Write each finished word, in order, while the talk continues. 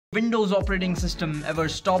Windows operating system ever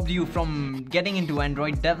stopped you from getting into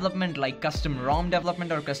Android development like custom ROM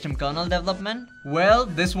development or custom kernel development? Well,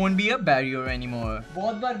 this won't be a barrier anymore.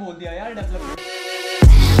 बहुत बार बोल दिया यार development.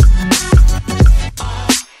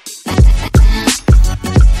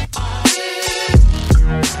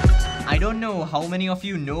 I don't know how many of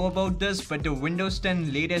you know about this, but the Windows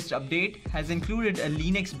 10 latest update has included a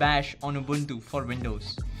Linux bash on Ubuntu for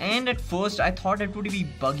Windows. And at first I thought it would be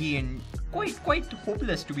buggy and quite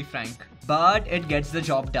hopeless, to be frank. But it gets the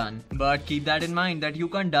job done. But keep that in mind that you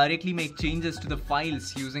can't directly make changes to the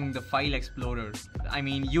files using the file explorer. I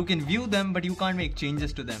mean, you can view them, but you can't make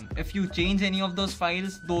changes to them. If you change any of those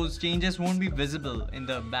files, those changes won't be visible in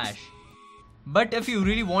the bash. But if you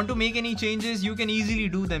really want to make any changes, you can easily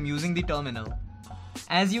do them using the terminal.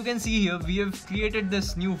 As you can see here, we have created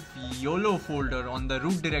this new YOLO folder on the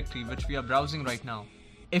root directory which we are browsing right now.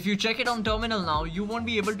 If you check it on terminal now, you won't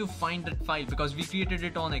be able to find that file because we created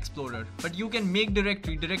it on Explorer. But you can make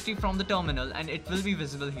directory from the terminal and it will be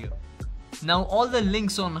visible here. Now all the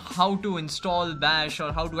links on how to install bash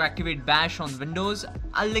or how to activate bash on Windows,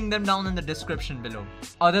 I'll link them down in the description below.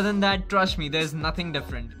 Other than that, trust me, there's nothing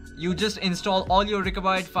different. You just install all your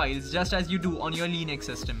required files just as you do on your Linux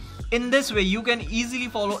system. In this way, you can easily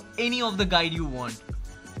follow any of the guide you want.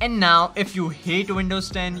 And now, if you hate Windows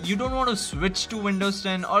 10, you don't want to switch to Windows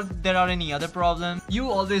 10 or there are any other problems, you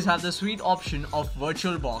always have the sweet option of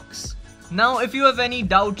VirtualBox. Now, if you have any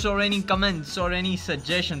doubts or any comments or any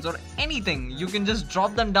suggestions or anything, you can just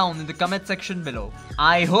drop them down in the comment section below.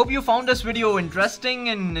 I hope you found this video interesting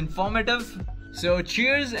and informative. So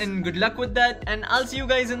cheers and good luck with that, and I'll see you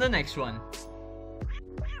guys in the next one.